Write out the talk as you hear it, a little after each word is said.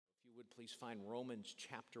please find Romans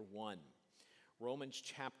chapter 1. Romans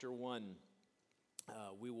chapter 1,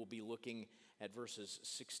 we will be looking at verses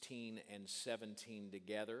 16 and 17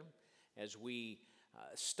 together as we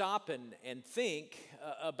stop and think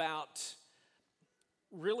about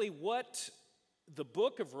really what the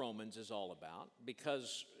book of Romans is all about,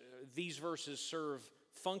 because these verses serve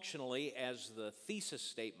functionally as the thesis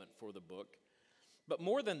statement for the book. But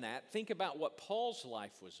more than that, think about what Paul's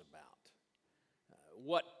life was about.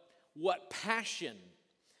 What passion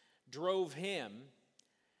drove him,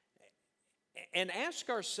 and ask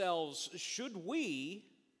ourselves, should we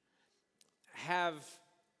have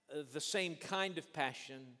the same kind of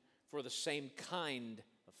passion for the same kind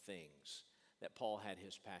of things that Paul had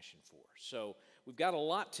his passion for? So we've got a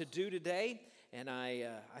lot to do today, and I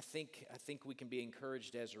think we can be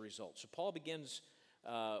encouraged as a result. So Paul begins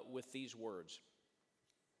with these words.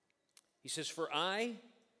 He says, "For I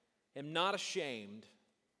am not ashamed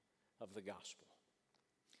of the gospel."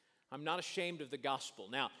 I'm not ashamed of the gospel.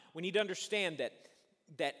 Now, we need to understand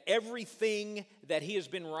that everything that he has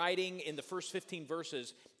been writing in the first 15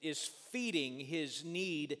 verses is feeding his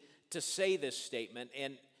need to say this statement.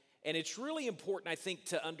 And it's really important, I think,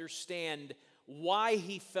 to understand why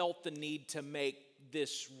he felt the need to make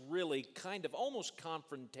this really kind of almost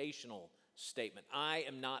confrontational statement. I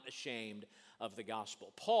am not ashamed of the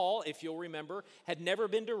gospel. Paul, if you'll remember, had never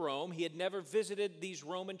been to Rome. He had never visited these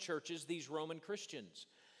Roman churches, these Roman Christians.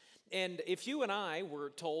 And if you and I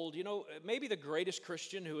were told, maybe the greatest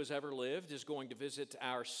Christian who has ever lived is going to visit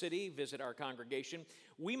our city, visit our congregation,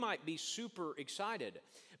 we might be super excited.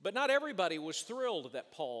 But not everybody was thrilled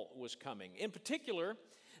that Paul was coming. In particular,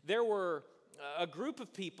 there were a group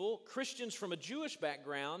of people, Christians from a Jewish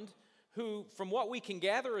background, who, from what we can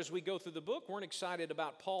gather as we go through the book, weren't excited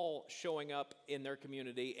about Paul showing up in their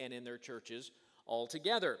community and in their churches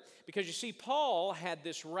altogether. Because you see, Paul had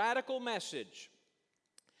this radical message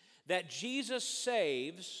that Jesus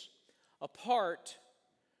saves apart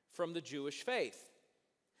from the Jewish faith.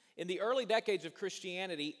 In the early decades of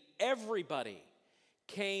Christianity, everybody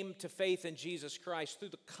came to faith in Jesus Christ through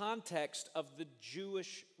the context of the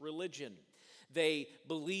Jewish religion. They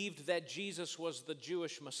believed that Jesus was the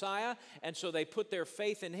Jewish Messiah, and so they put their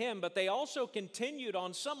faith in him, but they also continued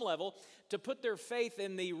on some level to put their faith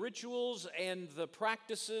in the rituals and the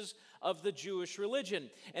practices of the Jewish religion.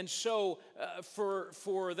 And so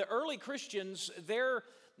for the early Christians,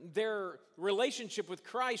 their relationship with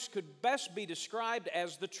Christ could best be described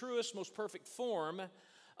as the truest, most perfect form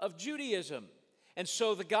of Judaism. And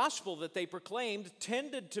so the gospel that they proclaimed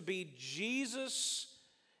tended to be Jesus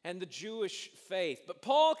and the Jewish faith. But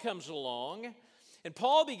Paul comes along, and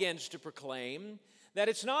Paul begins to proclaim that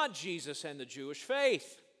it's not Jesus and the Jewish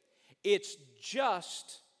faith. It's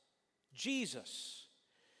just Jesus.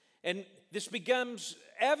 And this becomes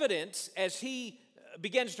evident as he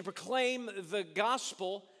begins to proclaim the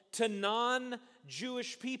gospel to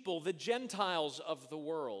non-Jewish people, the Gentiles of the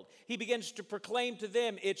world. He begins to proclaim to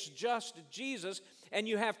them, it's just Jesus, and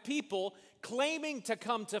you have people claiming to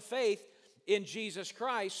come to faith in Jesus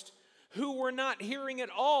Christ who were not hearing at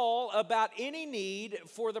all about any need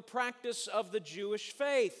for the practice of the Jewish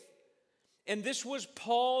faith. And this was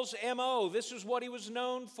Paul's MO. This is what he was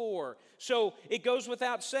known for. So it goes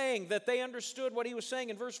without saying that they understood what he was saying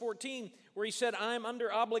in verse 14, where he said, I'm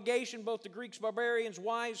under obligation, both to Greeks, barbarians,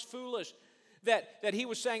 wise, foolish. That he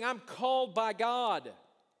was saying, I'm called by God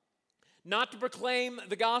not to proclaim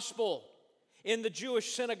the gospel in the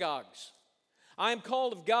Jewish synagogues. I am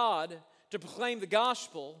called of God to proclaim the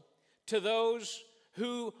gospel to those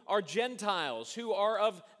who are Gentiles, who are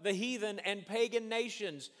of the heathen and pagan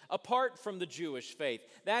nations, apart from the Jewish faith.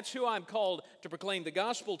 That's who I'm called to proclaim the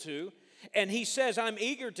gospel to. And he says, I'm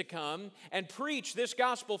eager to come and preach this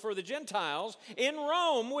gospel for the Gentiles in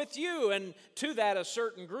Rome with you. And to that, a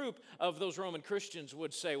certain group of those Roman Christians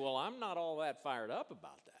would say, well, I'm not all that fired up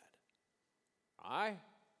about that.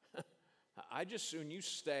 I just soon you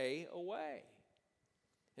stay away.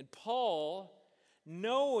 And Paul,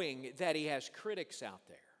 knowing that he has critics out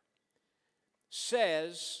there,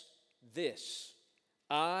 says this,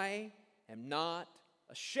 I am not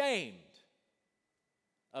ashamed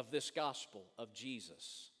of this gospel of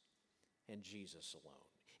Jesus and Jesus alone.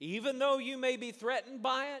 Even though you may be threatened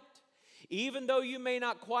by it, even though you may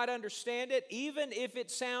not quite understand it, even if it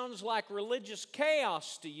sounds like religious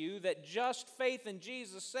chaos to you that just faith in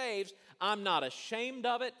Jesus saves, I'm not ashamed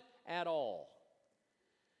of it at all.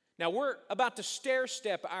 Now, we're about to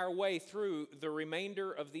stair-step our way through the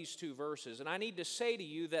remainder of these two verses, and I need to say to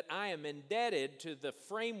you that I am indebted to the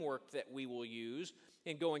framework that we will use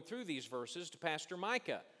in going through these verses to Pastor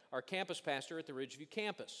Micah, our campus pastor at the Ridgeview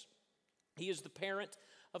campus. He is the parent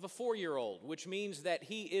of a 4-year-old, which means that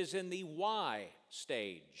he is in the why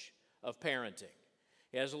stage of parenting.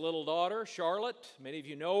 He has a little daughter, Charlotte. Many of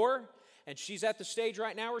you know her, and she's at the stage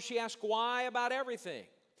right now where she asks why about everything.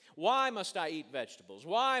 Why must I eat vegetables?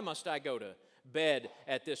 Why must I go to bed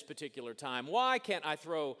at this particular time? Why can't I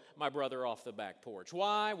throw my brother off the back porch?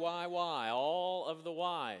 Why? All of the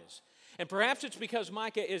whys. And perhaps it's because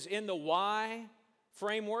Micah is in the why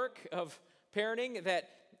framework of parenting that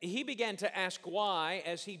he began to ask why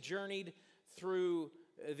as he journeyed through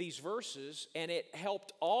these verses, and it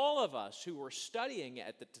helped all of us who were studying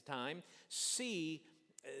at the time see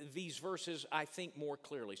these verses, I think, more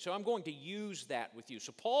clearly. So I'm going to use that with you.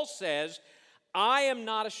 So Paul says, I am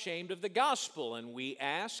not ashamed of the gospel. And we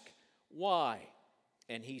ask, why?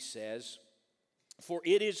 And he says, for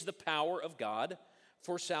it is the power of God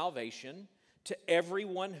for salvation to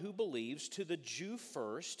everyone who believes, to the Jew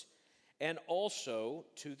first, and also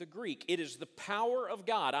to the Greek. It is the power of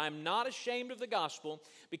God. I'm not ashamed of the gospel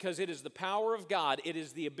because it is the power of God. It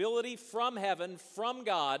is the ability from heaven, from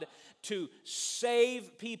God, to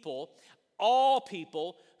save people, all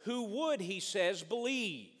people who would, he says,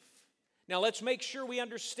 believe. Now let's make sure we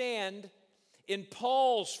understand in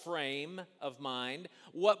Paul's frame of mind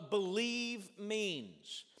what believe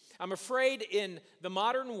means. I'm afraid in the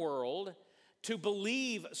modern world, to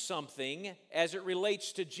believe something as it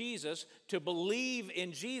relates to Jesus, to believe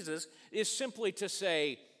in Jesus, is simply to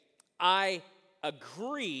say, I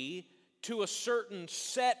agree to a certain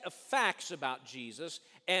set of facts about Jesus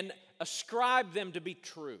and ascribe them to be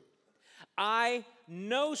true. I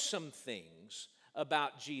know some things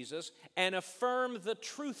about Jesus and affirm the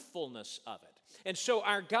truthfulness of it. And so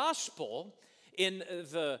our gospel in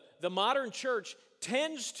the modern church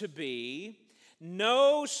tends to be,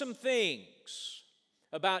 know some things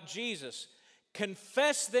about Jesus,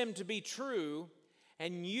 confess them to be true,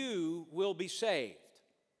 and you will be saved.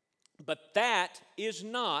 But that is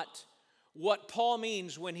not what Paul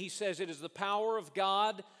means when he says it is the power of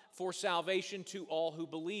God for salvation to all who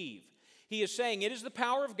believe. He is saying it is the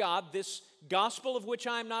power of God, this gospel of which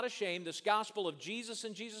I am not ashamed, this gospel of Jesus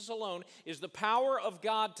and Jesus alone, is the power of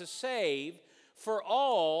God to save for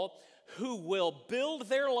all who will build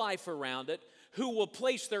their life around it, who will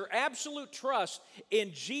place their absolute trust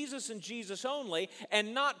in Jesus and Jesus only,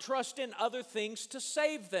 and not trust in other things to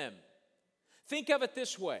save them. Think of it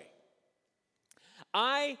this way.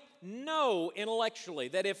 I know intellectually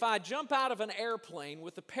that if I jump out of an airplane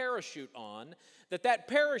with a parachute on, that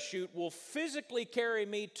parachute will physically carry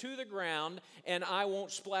me to the ground and I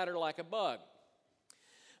won't splatter like a bug.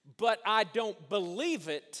 But I don't believe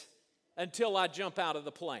it until I jump out of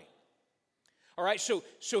the plane. All right,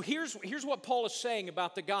 so here's what Paul is saying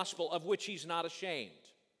about the gospel of which he's not ashamed.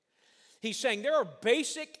 He's saying there are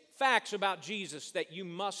basic facts about Jesus that you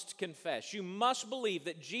must confess. You must believe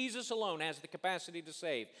that Jesus alone has the capacity to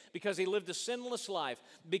save because he lived a sinless life,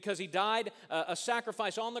 because he died a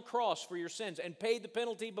sacrifice on the cross for your sins and paid the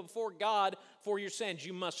penalty before God for your sins.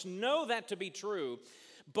 You must know that to be true.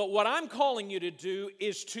 But what I'm calling you to do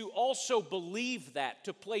is to also believe that,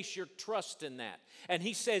 to place your trust in that. And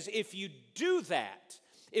he says if you do that,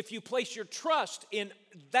 if you place your trust in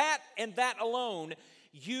that and that alone,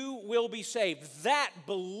 you will be saved. That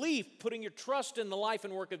belief, putting your trust in the life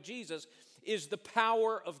and work of Jesus, is the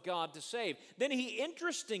power of God to save. Then he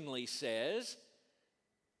interestingly says,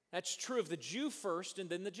 that's true of the Jew first and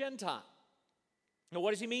then the Gentile. Now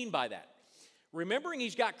what does he mean by that? Remembering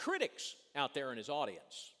he's got critics out there in his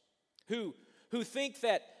audience who think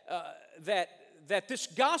that this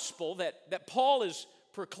gospel that Paul is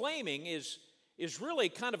proclaiming is really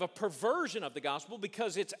kind of a perversion of the gospel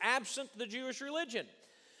because it's absent the Jewish religion.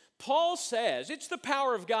 Paul says it's the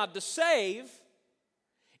power of God to save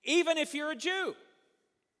even if you're a Jew,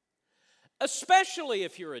 especially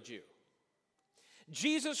if you're a Jew.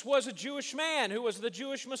 Jesus was a Jewish man who was the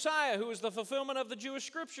Jewish Messiah, who was the fulfillment of the Jewish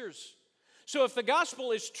scriptures. So if the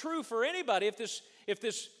gospel is true for anybody, if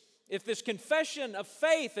this confession of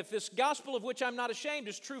faith, if this gospel of which I'm not ashamed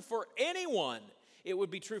is true for anyone, it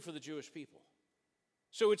would be true for the Jewish people.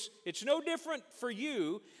 So it's no different for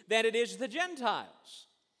you than it is the Gentiles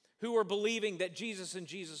who are believing that Jesus and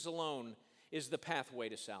Jesus alone is the pathway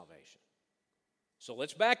to salvation. So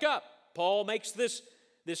let's back up. Paul makes this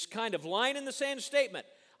kind of line in the sand statement.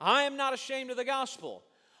 I am not ashamed of the gospel.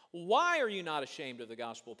 Why are you not ashamed of the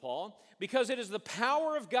gospel, Paul? Because it is the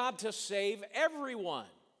power of God to save everyone.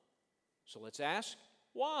 So let's ask,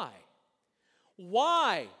 why?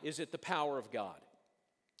 Why is it the power of God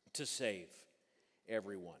to save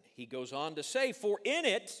everyone? He goes on to say, for in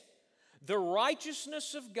it the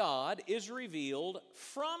righteousness of God is revealed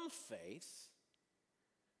from faith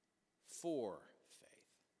for faith.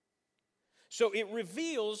 So it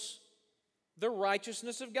reveals the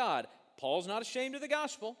righteousness of God. Paul's not ashamed of the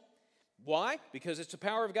gospel. Why? Because it's the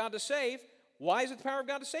power of God to save. Why is it the power of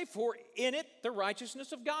God to save? For in it the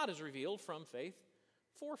righteousness of God is revealed from faith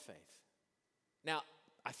for faith. Now,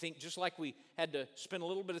 I think just like we had to spend a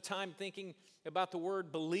little bit of time thinking about the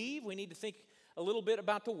word believe, we need to think a little bit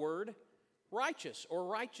about the word righteous or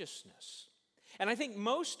righteousness. And I think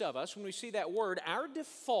most of us, when we see that word, our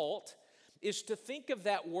default is to think of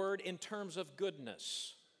that word in terms of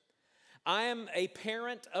goodness. I am a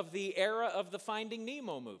parent of the era of the Finding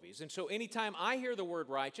Nemo movies. And so anytime I hear the word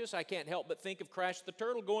righteous, I can't help but think of Crash the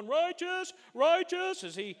Turtle going, righteous, righteous,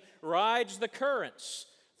 as he rides the currents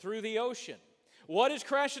through the ocean. What is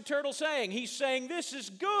Crash the Turtle saying? He's saying, this is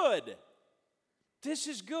good. This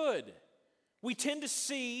is good. We tend to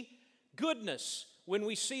see goodness when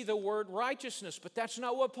we see the word righteousness, but that's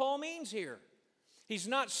not what Paul means here. He's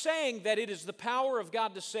not saying that it is the power of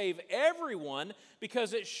God to save everyone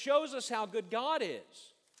because it shows us how good God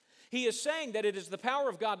is. He is saying that it is the power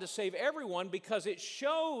of God to save everyone because it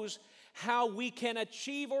shows how we can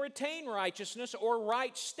achieve or attain righteousness or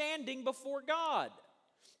right standing before God.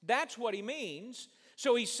 That's what he means.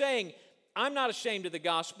 So he's saying, I'm not ashamed of the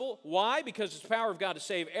gospel. Why? Because it's the power of God to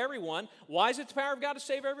save everyone. Why is it the power of God to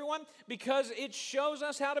save everyone? Because it shows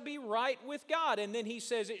us how to be right with God. And then he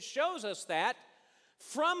says it shows us that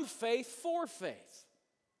from faith for faith.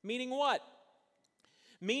 Meaning what?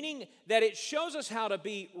 Meaning that it shows us how to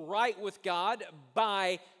be right with God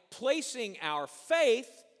by placing our faith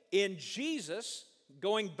in Jesus.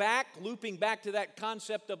 Going back, looping back to that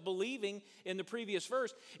concept of believing in the previous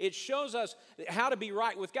verse, it shows us how to be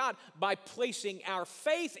right with God by placing our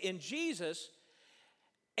faith in Jesus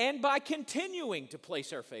and by continuing to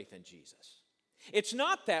place our faith in Jesus. It's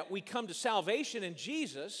not that we come to salvation in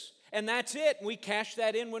Jesus and that's it, and we cash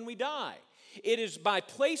that in when we die. It is by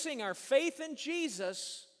placing our faith in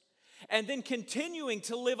Jesus and then continuing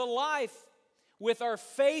to live a life with our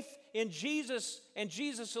faith in Jesus and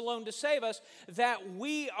Jesus alone to save us, that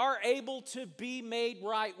we are able to be made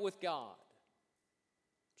right with God.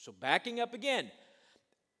 So backing up again,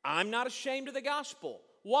 I'm not ashamed of the gospel.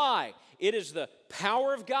 Why? It is the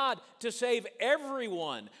power of God to save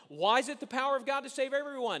everyone. Why is it the power of God to save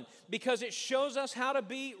everyone? Because it shows us how to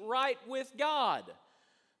be right with God.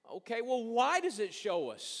 Okay, well, why does it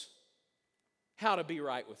show us how to be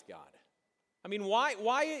right with God? I mean,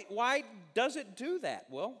 why does it do that?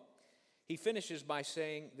 Well, he finishes by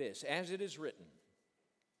saying this, as it is written,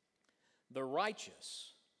 the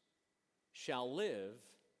righteous shall live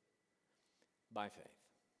by faith.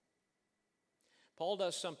 Paul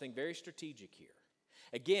does something very strategic here.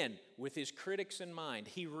 Again, with his critics in mind,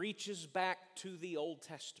 he reaches back to the Old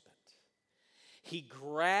Testament. He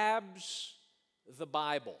grabs the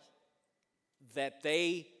Bible that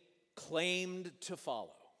they claimed to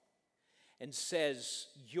follow and says,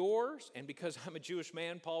 yours, and because I'm a Jewish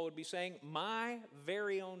man, Paul would be saying, my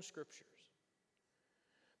very own scriptures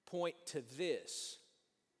point to this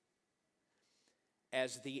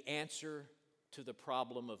as the answer to the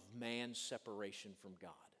problem of man's separation from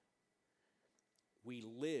God. We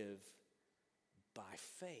live by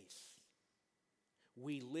faith.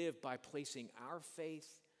 We live by placing our faith,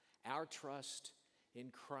 our trust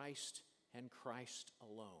in Christ and Christ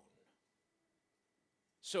alone.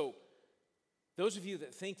 So, those of you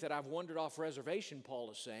that think that I've wandered off reservation, Paul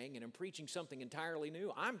is saying, and I'm preaching something entirely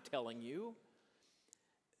new, I'm telling you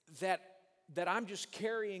that I'm just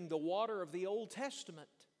carrying the water of the Old Testament.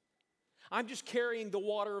 I'm just carrying the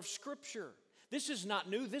water of Scripture. This is not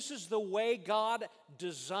new. This is the way God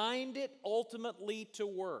designed it ultimately to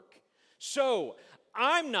work. So,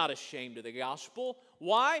 I'm not ashamed of the gospel.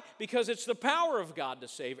 Why? Because it's the power of God to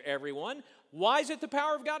save everyone. Why is it the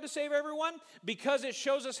power of God to save everyone? Because it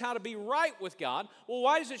shows us how to be right with God. Well,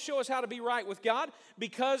 why does it show us how to be right with God?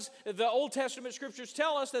 Because the Old Testament scriptures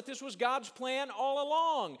tell us that this was God's plan all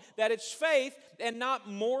along, that it's faith and not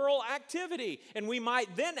moral activity. And we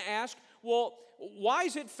might then ask, well, why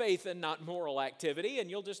is it faith and not moral activity? And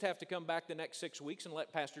you'll just have to come back the next 6 weeks and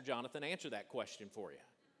let Pastor Jonathan answer that question for you.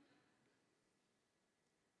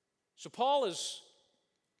 So Paul has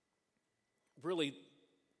really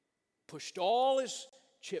pushed all his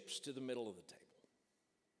chips to the middle of the table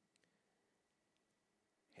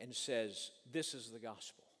and says, this is the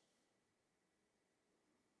gospel.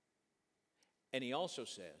 And he also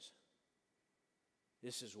says,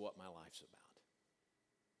 this is what my life's about.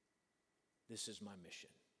 This is my mission.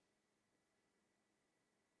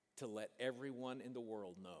 To let everyone in the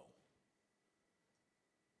world know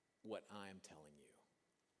what I am telling you.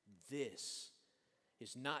 This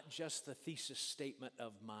is not just the thesis statement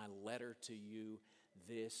of my letter to you.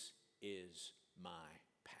 This is my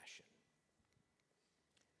passion.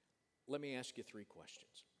 Let me ask you 3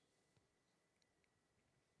 questions.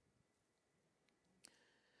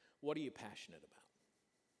 What are you passionate about?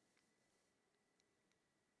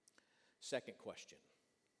 Second question,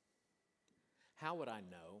 how would I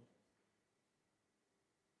know?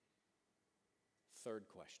 Third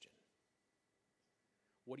question,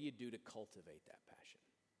 what do you do to cultivate that passion?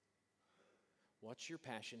 What's your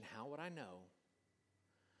passion? How would I know?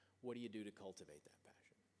 What do you do to cultivate that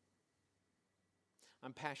passion?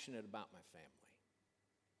 I'm passionate about my family.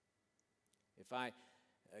 If I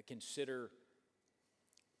consider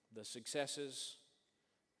the successes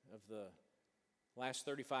of the last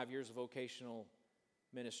 35 years of vocational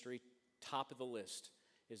ministry, top of the list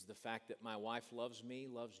is the fact that my wife loves me,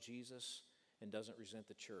 loves Jesus, and doesn't resent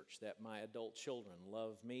the church. That my adult children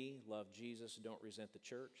love me, love Jesus, don't resent the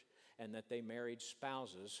church. And that they married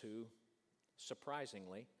spouses who,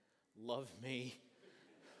 surprisingly, love me,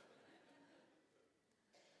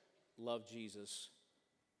 love Jesus,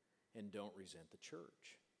 and don't resent the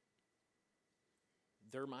church.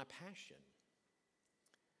 They're my passion.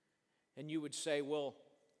 And you would say, well,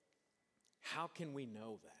 how can we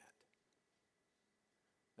know that?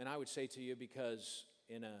 And I would say to you, because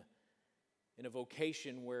in a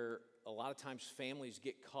vocation where a lot of times families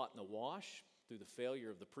get caught in the wash through the failure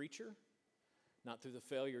of the preacher, not through the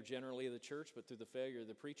failure generally of the church, but through the failure of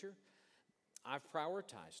the preacher, I've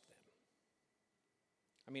prioritized them.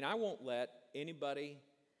 I mean, I won't let anybody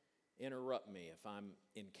interrupt me if I'm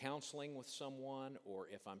in counseling with someone, or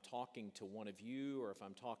if I'm talking to one of you, or if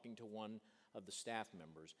I'm talking to one of the staff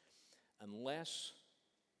members, unless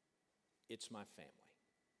it's my family.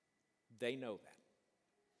 They know that.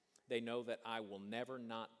 They know that I will never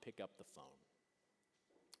not pick up the phone,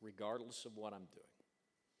 regardless of what I'm doing.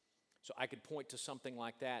 So I could point to something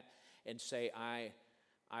like that and say, I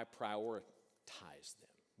prioritize them.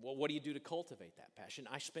 Well, what do you do to cultivate that passion?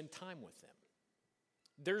 I spend time with them.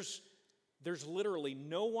 There's literally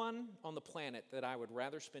no one on the planet that I would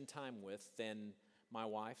rather spend time with than my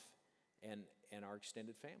wife and our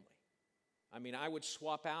extended family. I mean, I would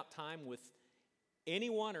swap out time with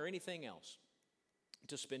anyone or anything else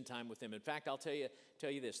to spend time with them. In fact, I'll tell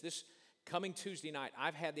you this coming Tuesday night,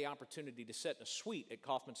 I've had the opportunity to sit in a suite at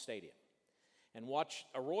Kauffman Stadium and watch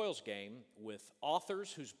a Royals game with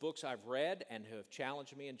authors whose books I've read and who have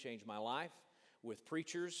challenged me and changed my life, with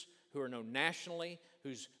preachers who are known nationally,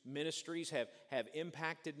 whose ministries have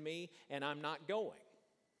impacted me, and I'm not going.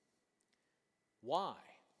 Why?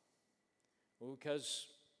 Well, because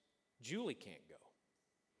Julie can't go.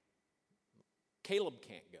 Caleb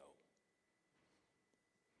can't go.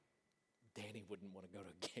 Danny wouldn't want to go to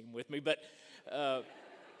a game with me, but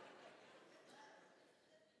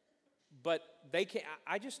they can't.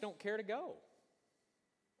 I just don't care to go.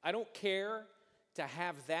 I don't care to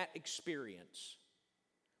have that experience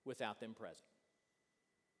without them present.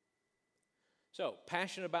 So,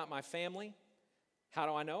 passionate about my family. How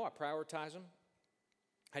do I know? I prioritize them.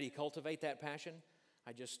 How do you cultivate that passion?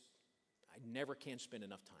 I never can spend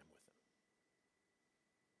enough time with them.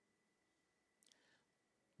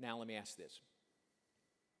 Now let me ask this.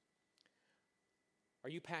 Are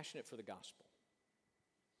you passionate for the gospel?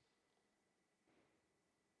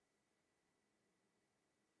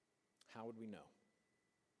 How would we know?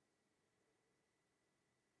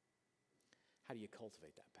 How do you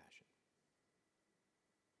cultivate that passion?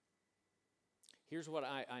 Here's what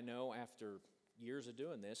I know after years of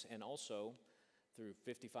doing this, and also through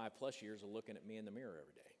 55 plus years of looking at me in the mirror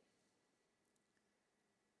every day.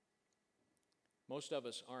 Most of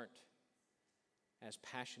us aren't as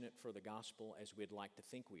passionate for the gospel as we'd like to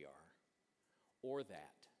think we are, or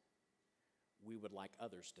that we would like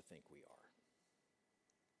others to think we are.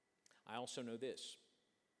 I also know this.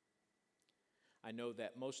 I know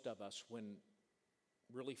that most of us, when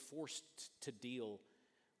really forced to deal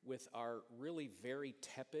with our really very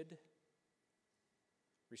tepid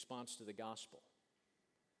response to the gospel,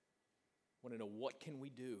 want to know, what can we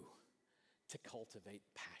do to cultivate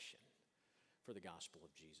passion for the gospel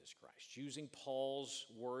of Jesus Christ? Using Paul's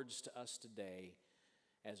words to us today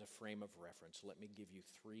as a frame of reference, let me give you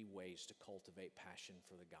 3 ways to cultivate passion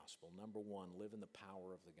for the gospel. Number 1, live in the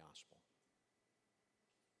power of the gospel.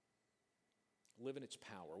 Live in its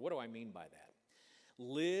power. What do I mean by that?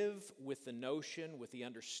 Live with the notion, with the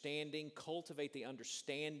understanding, cultivate the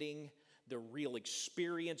understanding, the real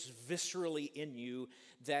experience viscerally in you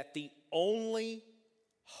that the only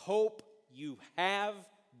hope you have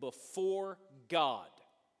before God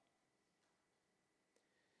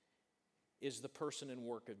is the person and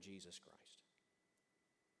work of Jesus Christ.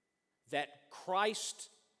 That Christ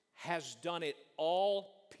has done it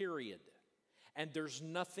all period. And there's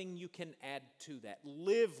nothing you can add to that.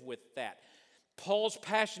 Live with that. Paul's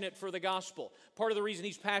passionate for the gospel. Part of the reason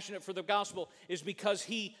he's passionate for the gospel is because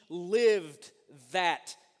he lived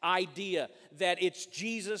that idea that it's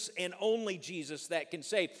Jesus and only Jesus that can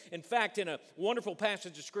save. In fact, in a wonderful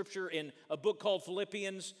passage of Scripture in a book called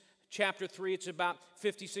Philippians, chapter 3, it's about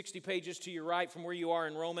 50, 60 pages to your right from where you are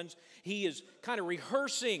in Romans. He is kind of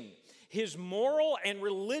rehearsing his moral and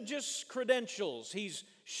religious credentials. He's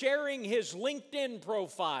sharing his LinkedIn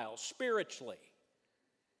profile spiritually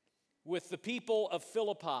with the people of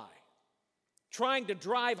Philippi, trying to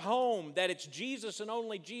drive home that it's Jesus and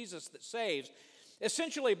only Jesus that saves,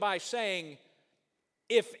 essentially by saying,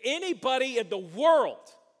 if anybody in the world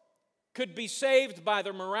could be saved by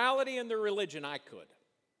their morality and their religion, I could.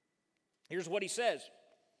 Here's what he says.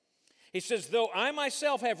 He says, though I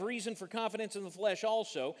myself have reason for confidence in the flesh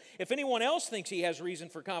also, if anyone else thinks he has reason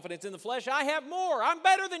for confidence in the flesh, I have more. I'm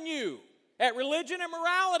better than you at religion and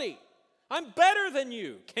morality. I'm better than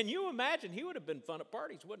you. Can you imagine? He would have been fun at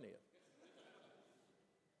parties, wouldn't he?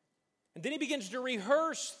 And then he begins to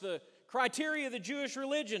rehearse the criteria of the Jewish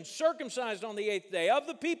religion: circumcised on the 8th day, of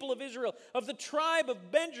the people of Israel, of the tribe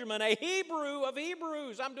of Benjamin, a Hebrew of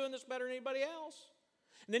Hebrews. I'm doing this better than anybody else.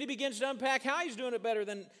 And then he begins to unpack how he's doing it better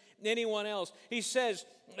than anyone else. He says,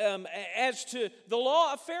 as to the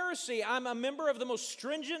law of Pharisee, I'm a member of the most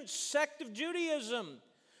stringent sect of Judaism,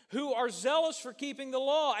 who are zealous for keeping the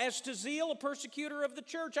law. As to zeal, a persecutor of the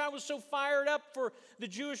church. I was so fired up for the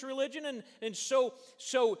Jewish religion and so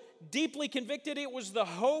deeply convicted it was the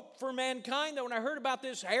hope for mankind that when I heard about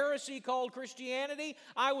this heresy called Christianity,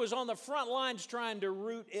 I was on the front lines trying to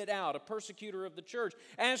root it out, a persecutor of the church.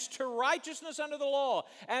 As to righteousness under the law,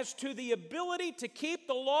 as to the ability to keep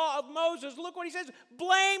the law of Moses, look what he says,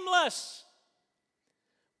 blameless.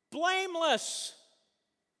 Blameless.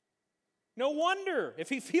 No wonder, if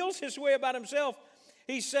he feels this way about himself,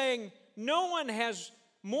 he's saying no one has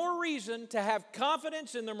more reason to have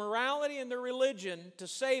confidence in their morality and their religion to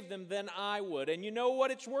save them than I would. And you know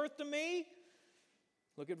what it's worth to me?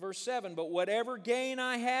 Look at verse 7. But whatever gain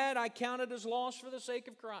I had, I counted as loss for the sake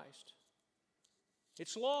of Christ.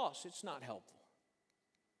 It's loss. It's not helpful.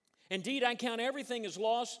 Indeed, I count everything as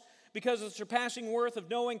loss because of the surpassing worth of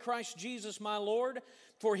knowing Christ Jesus my Lord.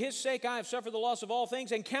 For his sake I have suffered the loss of all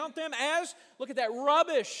things and count them as, look at that,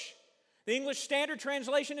 rubbish. The English Standard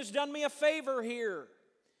Translation has done me a favor here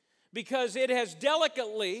because it has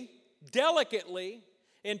delicately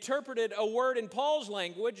interpreted a word in Paul's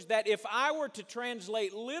language that if I were to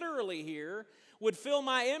translate literally here would fill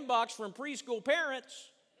my inbox from preschool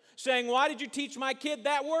parents saying, why did you teach my kid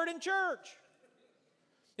that word in church?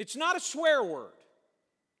 It's not a swear word.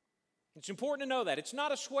 It's important to know that. It's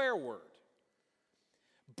not a swear word.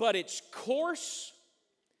 But it's coarse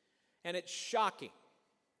and it's shocking.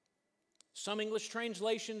 Some English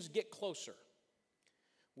translations get closer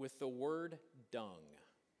with the word dung.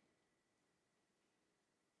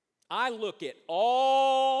 I look at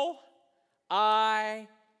all I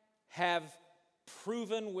have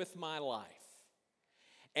proven with my life.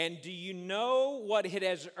 And do you know what it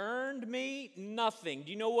has earned me? Nothing.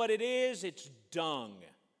 Do you know what it is? It's dung.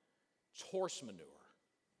 It's horse manure.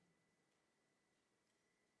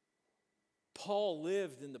 Paul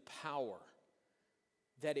lived in the power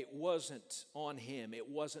that it wasn't on him. It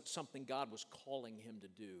wasn't something God was calling him to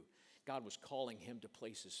do. God was calling him to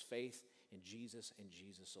place his faith in Jesus and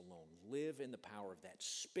Jesus alone. Live in the power of that.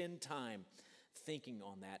 Spend time thinking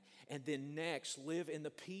on that. And then next, live in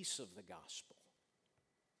the peace of the gospel.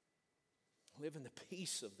 Live in the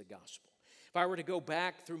peace of the gospel. If I were to go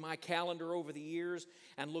back through my calendar over the years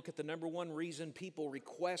and look at the number one reason people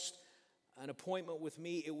request an appointment with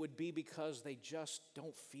me, it would be because they just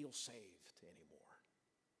don't feel saved anymore.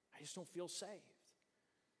 I just don't feel saved.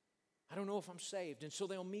 I don't know if I'm saved. And so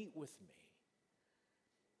they'll meet with me.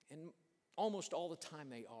 And almost all the time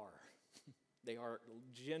they are. They are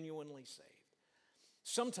genuinely saved.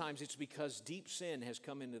 Sometimes it's because deep sin has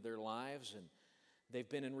come into their lives and they've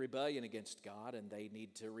been in rebellion against God and they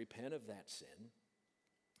need to repent of that sin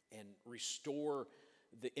and restore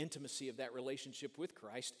the intimacy of that relationship with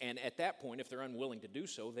Christ. And at that point, if they're unwilling to do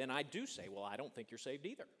so, then I do say, well, I don't think you're saved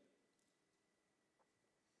either.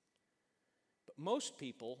 But most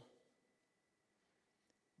people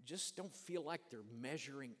just don't feel like they're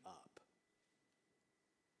measuring up.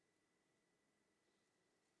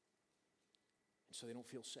 And so they don't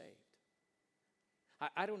feel saved.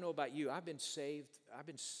 I don't know about you. I've been saved.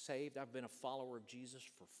 I've been a follower of Jesus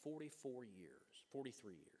for 43 years.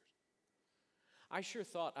 I sure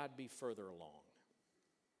thought I'd be further along.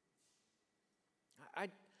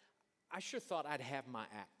 I sure thought I'd have my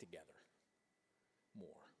act together. more.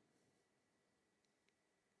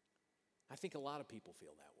 I think a lot of people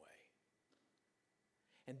feel that way.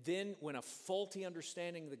 And then when a faulty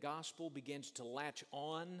understanding of the gospel begins to latch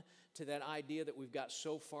on to that idea that we've got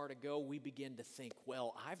so far to go, we begin to think,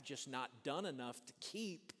 well, I've just not done enough to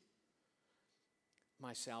keep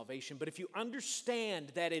my salvation. But if you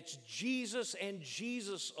understand that it's Jesus and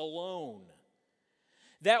Jesus alone,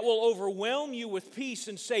 that will overwhelm you with peace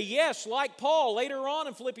and say, yes, like Paul later on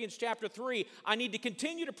in Philippians chapter 3, I need to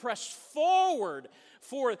continue to press forward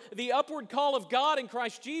for the upward call of God in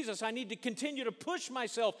Christ Jesus. I need to continue to push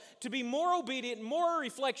myself to be more obedient, more a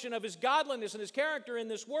reflection of His godliness and His character in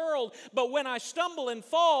this world. But when I stumble and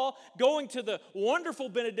fall, going to the wonderful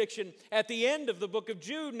benediction at the end of the book of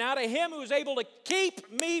Jude, now to Him who is able to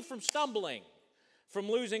keep me from stumbling, from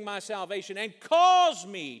losing my salvation, and cause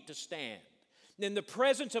me to stand in the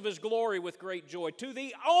presence of His glory with great joy. To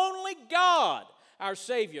the only God, our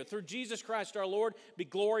Savior, through Jesus Christ our Lord, be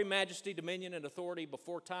glory, majesty, dominion, and authority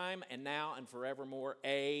before time and now and forevermore.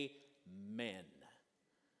 Amen.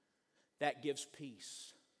 That gives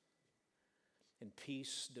peace. And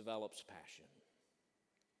peace develops passion.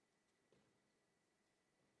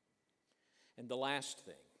 And the last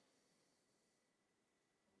thing,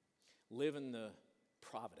 live in the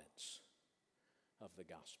providence of the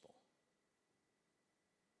gospel.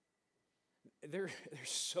 There's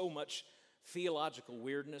so much theological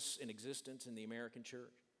weirdness in existence in the American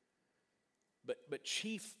church. But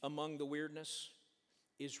chief among the weirdness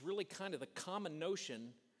is really kind of the common notion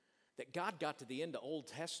that God got to the end of Old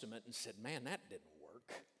Testament and said, man, that didn't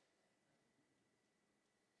work.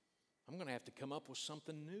 I'm going to have to come up with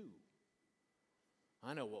something new.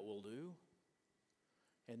 I know what we'll do.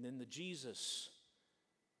 And then the Jesus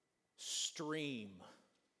stream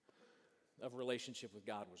of relationship with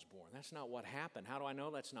God was born. That's not what happened. How do I know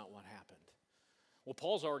that's not what happened? Well,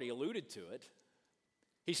 Paul's already alluded to it.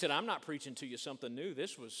 He said, I'm not preaching to you something new.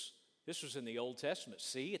 This was in the Old Testament.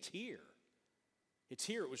 See, it's here. It's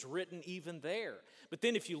here. It was written even there. But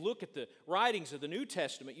then if you look at the writings of the New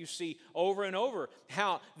Testament, you see over and over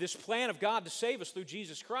how this plan of God to save us through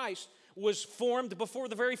Jesus Christ was formed before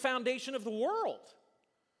the very foundation of the world.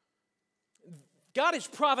 God has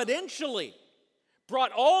providentially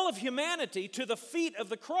brought all of humanity to the feet of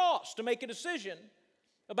the cross to make a decision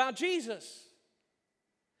about Jesus.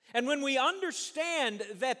 And when we understand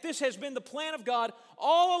that this has been the plan of God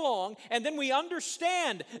all along, and then we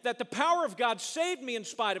understand that the power of God saved me in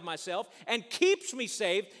spite of myself and keeps me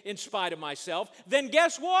saved in spite of myself, then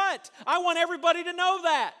guess what? I want everybody to know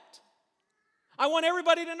that. I want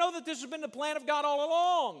everybody to know that this has been the plan of God all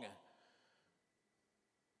along.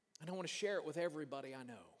 And I want to share it with everybody I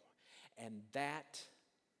know. And that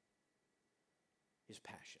is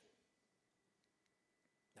passion.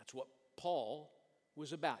 That's what Paul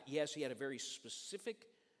was about. Yes, he had a very specific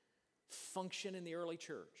function in the early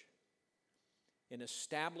church in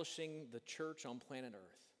establishing the church on planet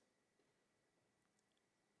Earth.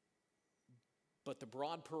 But the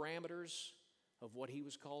broad parameters of what he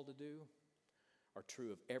was called to do are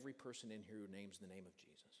true of every person in here who names the name of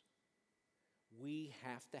Jesus. We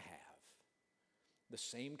have to have the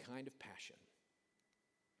same kind of passion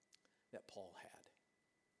that Paul had.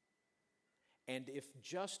 And if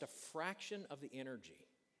just a fraction of the energy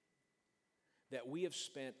that we have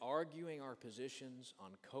spent arguing our positions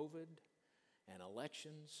on COVID and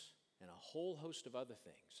elections and a whole host of other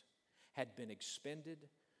things had been expended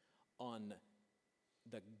on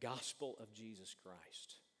the gospel of Jesus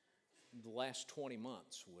Christ, the last 20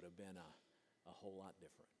 months would have been a whole lot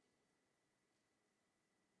different.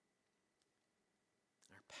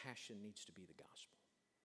 Our passion needs to be the gospel.